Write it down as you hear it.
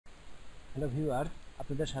Hello viewer,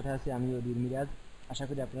 আপনাদের সাথে আছি আমি অদির মিরাজ। আশা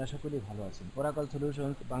করি আপনারা সকলেই ভালো আছেন। ওরাকল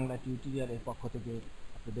সলিউশনস বাংলা টিউটোরিয়ালের পক্ষ থেকে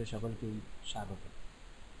আপনাদের সকলকেই স্বাগত।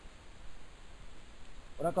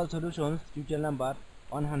 Oracle solutions tutorial number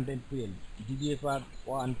 112, DBA part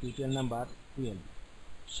 1 tutorial number 12,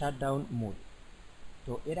 shutdown mode.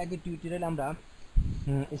 তো এর আগে টিউটোরিয়াল আমরা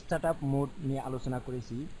স্টার্টআপ মোড নিয়ে আলোচনা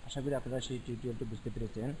করেছি। আশা করি আপনারা সেই টিউটোরিয়ালটি বুঝতে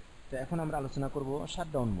পেরেছেন। তো এখন আমরা আলোচনা করব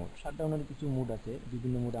শাটডাউন মোড। শাটডাউনের কিছু মোড আছে,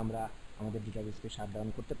 বিভিন্ন মোড আমরা আমাদের ডেটাবেসকে শাটডাউন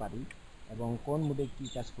করতে পারি এবং কোন মোডে কী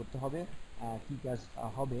কাজ করতে হবে, কী কাজ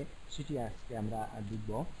হবে সেটি আজকে আমরা দেখব।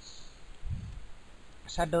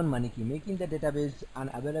 শাটডাউন মানে কি? Making the database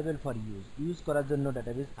unavailable for use করার জন্য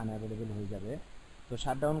ডেটাবেস আনঅ্যাভেলেবল হয়ে যাবে। তো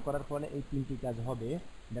শাটডাউন করার ফলে এই তিনটি কাজ হবে।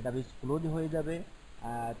 ডেটাবেস ক্লোজ হয়ে যাবে,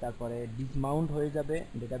 তারপরে ডিসমাউন্ট হয়ে যাবে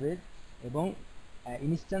ডেটাবেস, এবং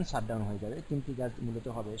ইনস্ট্যান্ট শাটডাউন হয়ে যাবে। তিনটি কাজ মূলত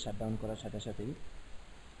হবে শাটডাউন করার সাথে সাথেই।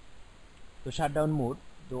 তো শাটডাউন মোড,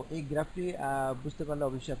 তো এই গ্রাফটি বুঝতে পারলে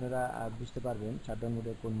অবশ্যই আপনারা বুঝতে পারবেন শাটডাউন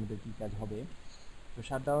মোডে কোন মোডে কী কাজ হবে। তো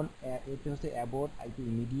শাটডাউন এতে হচ্ছে অ্যাবোর্ট, আইপি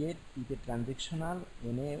ইমিডিয়েট, টিতে ট্রানজেকশনাল,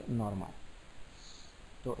 এনে নর্মাল।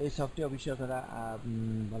 তো এই সবটি অবশ্যই আপনারা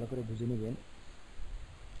ভালো করে বুঝে নেবেন।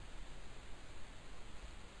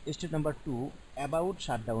 Step number 2, about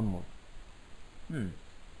shutdown mode.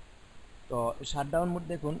 তো শাটডাউন মোড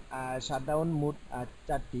দেখুন, শাটডাউন মোড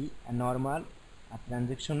চারটি: নর্মাল,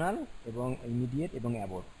 ট্রানজেকশনাল এবং ইমিডিয়েট এবং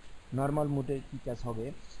অ্যাবোর্ট। নর্মাল মোডে কী কাজ হবে?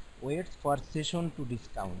 Waits for session two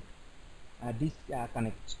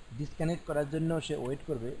disconnect করার জন্য সে ওয়েট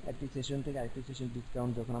করবে। একটি সেশন থেকে আরেকটি সেশন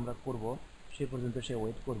ডিসকাউন্ট যখন আমরা করব সে পর্যন্ত সে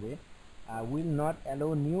ওয়েট করবে। Will not aloe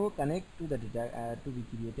new connect to the data to B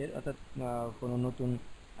created, অর্থাৎ কোনো নতুন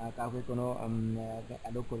কাউকে কোনো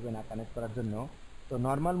অ্যালো করবে না কানেক্ট করার জন্য। তো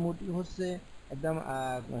নর্মাল মোডটি হচ্ছে একদম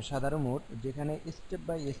সাধারণ মোড, যেখানে স্টেপ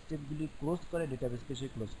বাই স্টেপগুলি ক্লোজ করে ডেটাবেসকে সে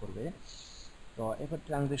ক্লোজ করবে। তো এরপর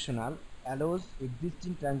transactional, allows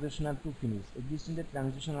existing transactional to finish. Existing যে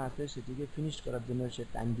ট্রানজেকশনাল আছে সেটিকে ফিনিশ করার জন্য সে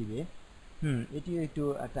টাইম দিবে। এটিও একটু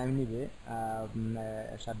টাইম নিবে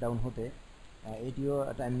শাটডাউন হতে, এটিও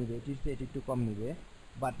টাইম নিবে, এটি একটু কম নিবে।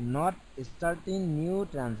 But not starting new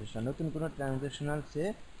transaction, নতুন কোনো ট্রানজেকশনাল সে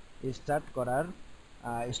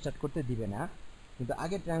স্টার্ট করতে দিবে না, কিন্তু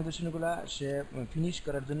আগে ট্রানজেকশনগুলো সে ফিনিশ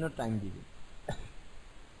করার জন্য টাইম দিবে।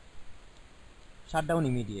 Shutdown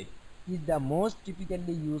immediate is the most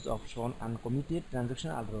typically used option uncommitted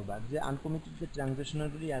transaction R rollback। যে আনকমিটেড যে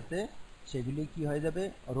ট্রানজাকশনগুলি আছে সেগুলি কি হয়ে যাবে?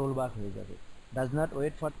 রোলব্যাক হয়ে যাবে। Does not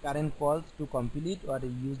wait for current কলস to complete or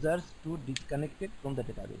users two disconnected from the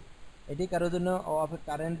database. এটি কারোর জন্য অফ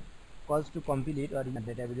কারেন্ট কলস টু কমপ্লিট অর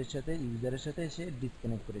ডেটাবেসের সাথে ইউজারের সাথে সে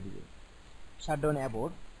ডিসকানেক্ট করে দিবে। Shutdown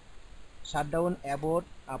অ্যাবোর্ট, shutdown abort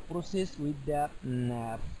a process with the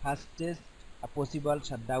fastest possible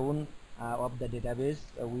shutdown of the database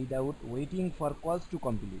without waiting for calls to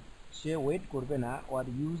complete। Say wait করবে না, or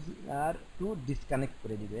user to disconnect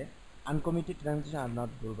করে দিবে। Uncommitted transaction are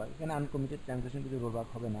not rollback, এখানে uncommitted transaction কিন্তু rollback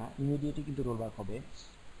হবে না, immediately কিন্তু rollback হবে।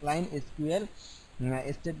 Client SQL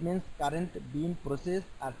statements current being processed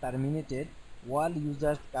are terminated while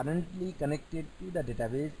users currently connected to the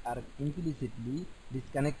database are implicitly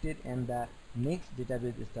disconnected and the next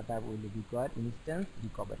database startup will require instant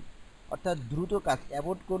recovery। অর্থাৎ দ্রুত কাজ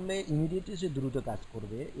অ্যাবোর্ট করলে immediately সে দ্রুত কাজ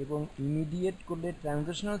করবে, এবং ইমিডিয়েট করলে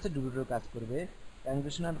ট্রানজাকশনাল সে দ্রুত কাজ করবে,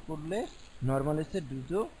 ট্রানজাকশনাল করলে নর্মাল সে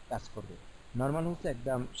দ্রুত কাজ করবে। নর্মাল হচ্ছে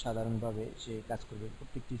একদম সাধারণভাবে সে কাজ করবে,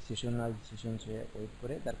 প্রত্যেকটি সেশন সে ওয়েট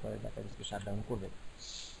করে তারপরে ডাটাবেসকে শাটডাউন করবে।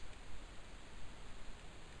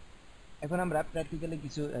 এখন আমরা প্র্যাকটিক্যালি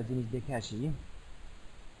কিছু জিনিস দেখে আসি।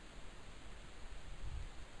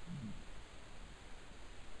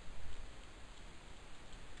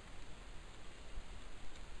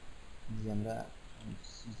 যে আমরা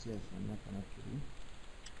আমরা কানেক্ট করি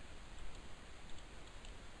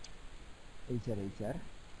এইচআর।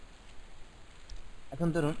 এখন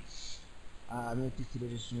ধরুন আমি একটি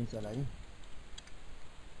সিলেকশন চালাই,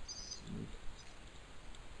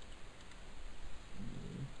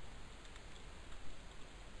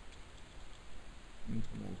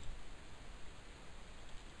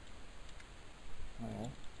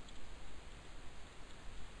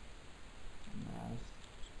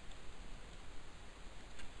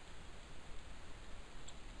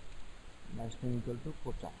 ইকুয়াল টু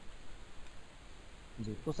কোচা।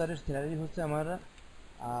 যে কোচারের স্যালারি হচ্ছে আমার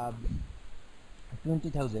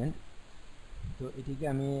 20,000। তো এটিকে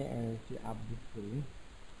আমি একটি আপডেট করি,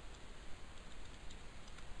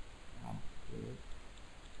 আপডেট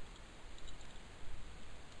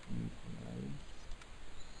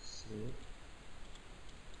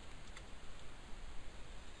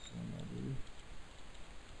স্যালারি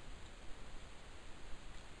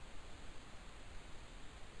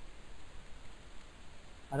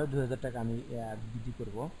আরও 2000 টাকা আমি বৃদ্ধি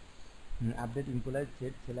করব। Update employee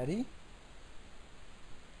set salary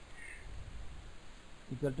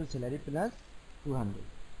equal to salary plus 200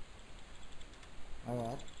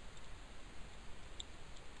 R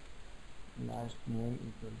last name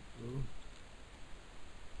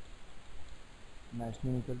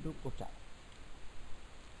equal to quota.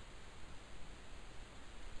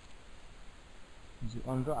 G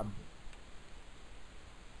অন্ড update.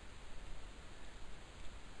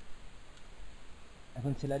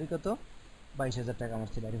 এখন স্যালারি কত? 22,000 টাকা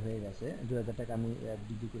আমার স্যালারি হয়ে গেছে, 2000 টাকা আমি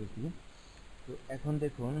বৃদ্ধি করেছি। তো এখন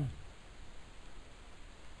দেখুন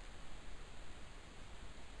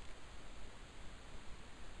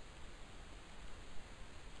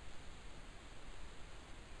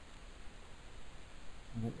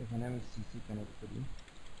এখানে আমি সিসি কানেক্ট করি।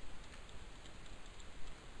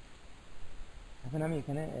 এখন আমি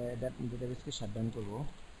এখানে ডেটাবেসকে শাটডাউন করব।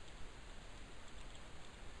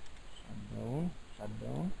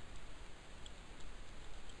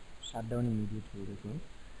 শাটডাউন ইমিডিয়েট করে দেখুন।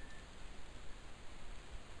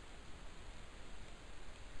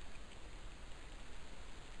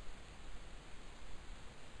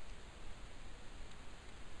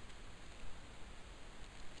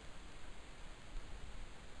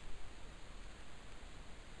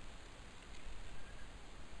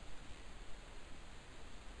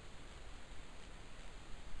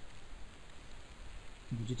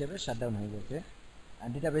 ডেটাবেস শাটডাউন হয়ে গেছে।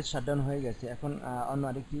 ডেটাবেস শাটডাউন হয়ে গেছে। এখন অন্য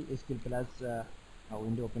আরেকটি এসকিউএল প্লাস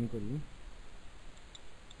উইন্ডো ওপেন করি।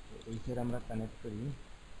 এই স্যার আমরা কানেক্ট করি।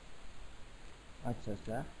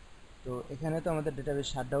 আচ্ছা, তো এখানে তো আমাদের ডেটাবেস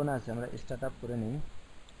শাটডাউন আছে, আমরা স্টার্ট আপ করে নিই।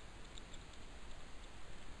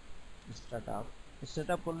 স্টার্ট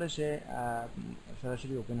আপ করলে সে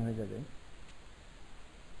সরাসরি ওপেন হয়ে যাবে।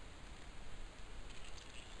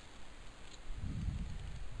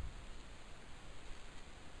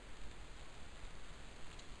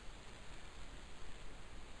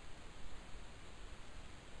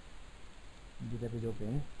 Database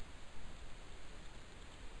open.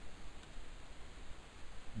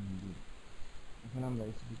 এখন আমরা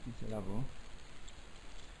এসডিটি চালাবো।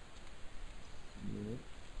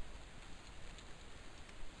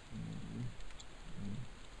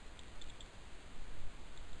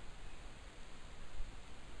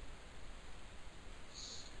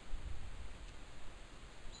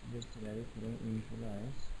 Salary from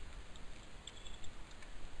employees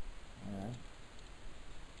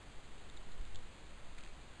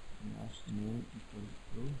last name equal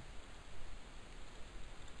to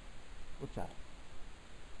কোটা।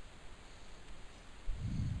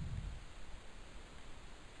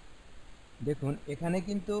 দেখুন এখানে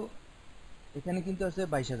কিন্তু আছে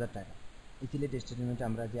 22,000 টাকা। এই সিলেট স্টেটমেন্টে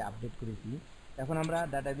আমরা যে আপডেট করেছি। এখন আমরা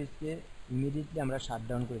ডাটাবেসকে ইমিডিয়েটলি আমরা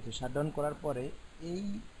শাটডাউন করেছি। শাটডাউন করার পরে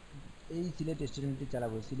এই সিলেট স্টেটমেন্টটি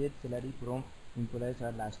চালাবো। Sylhet salary from employees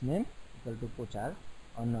R last name equal to প্রচার।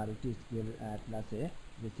 অন্য আরেকটি এসকিউএল ক্লাসে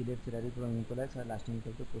যে Sylhet salary from employees R last name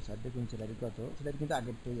equal to প্রচার। দেখুন স্যালারি কত? স্যালারি কিন্তু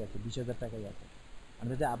আগের থেকেই আছে, 20,000 টাকাই আছে।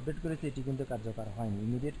 আমরা যে আপডেট করেছি এটি কিন্তু কার্যকর হয়নি।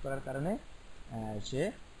 ইমিডিয়েট করার কারণে সে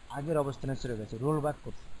আগের অবস্থানে চলে গেছে, রোল ব্যাক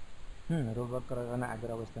করছে। রোল ব্যাক করার কারণে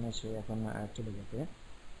আগের অবস্থানে সে এখন চলে গেছে।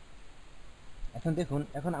 এখন দেখুন,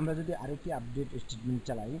 এখন আমরা যদি আরেকটি আপডেট স্টেটমেন্ট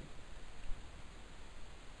চালাই,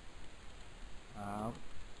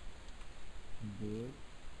 update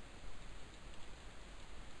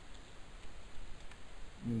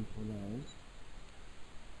employees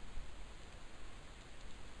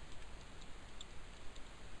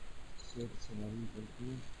set salary equal to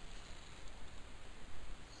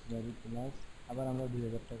salary plus আবার আমরা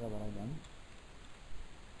 2000 টাকা বাড়াইলাম।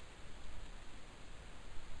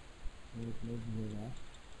 salary plus 2000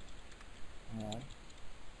 R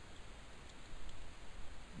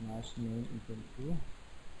last name equal to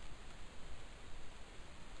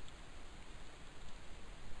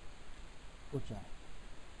quota.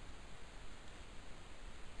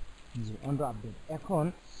 G অন্ড update.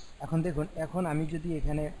 এখন দেখুন, এখন আমি যদি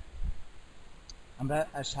এখানে আমরা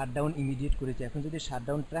শাটডাউন ইমিডিয়েট করেছি, এখন যদি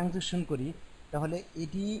শাটডাউন ট্রানজ্যাকশন করি তাহলে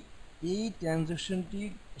এই ট্রানজ্যাকশনটি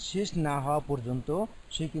শেষ না হওয়া পর্যন্ত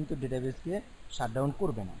সে কিন্তু ডেটাবেসকে শাটডাউন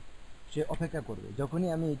করবে না, সে অপেক্ষা করবে। যখনই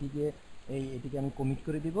আমি এটিকে আমি কমিট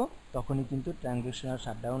করে দিব তখনই কিন্তু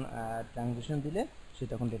ট্রানজ্যাকশন দিলে সে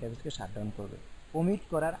তখন ডেটাবেসকে শাটডাউন করবে। কমিট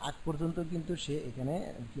করার আগ পর্যন্ত কিন্তু সে এখানে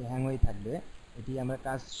হ্যাং হয়ে থাকবে। এটি আমরা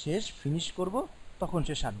কাজ শেষ ফিনিশ করব তখন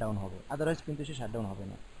সে শাটডাউন হবে, আদারওয়াইজ কিন্তু সে শাটডাউন হবে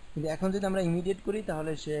না। কিন্তু এখন যদি আমরা ইমিডিয়েট করি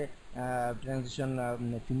তাহলে সে ট্রানজিশন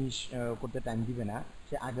ফিনিশ করতে টাইম দিবে না,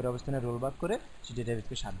 সে আগের অবস্থানে রোল ব্যাক করে সে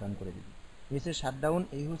ডেটাবেসকে শাটডাউন করে দিবে। এই হচ্ছে শাটডাউন,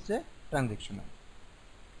 এই হচ্ছে ট্রানজ্যাকশনাল।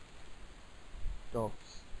 তো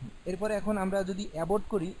এরপরে এখন আমরা যদি অ্যাবর্ট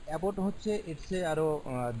করি, অ্যাবর্ট হচ্ছে এর চেয়ে আরও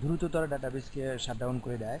দ্রুততর ডাটাবেসকে শাটডাউন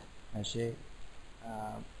করে দেয়। সে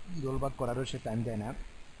রোলব্যাক করারও সে টাইম দেয় না,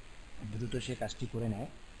 দ্রুত সে কাজটি করে নেয়।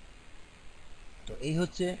 তো এই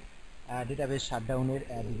হচ্ছে ডেটাবেস শাটডাউনের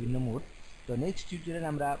বিভিন্ন মোড। তো নেক্সট টিউটোরিয়ালে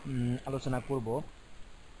আমরা আলোচনা করব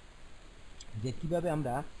যে কিভাবে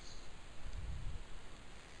আমরা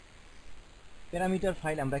প্যারামিটার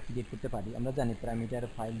ফাইল আমরা ক্রিয়েট করতে পারি। আমরা জানি প্যারামিটার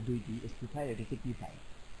ফাইল দুইটি, এসপি ফাইল, এটি হচ্ছে পি ফাইল।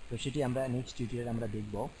 তো সেটি আমরা নেক্সট টিউটোরিয়ালে আমরা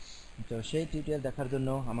দেখব। তো সেই টিউটোরিয়াল দেখার জন্য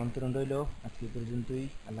আমন্ত্রণ রইল। আজকে পর্যন্তই।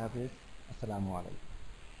 আল্লাহ হাফেজ, আসসালামু আলাইকুম।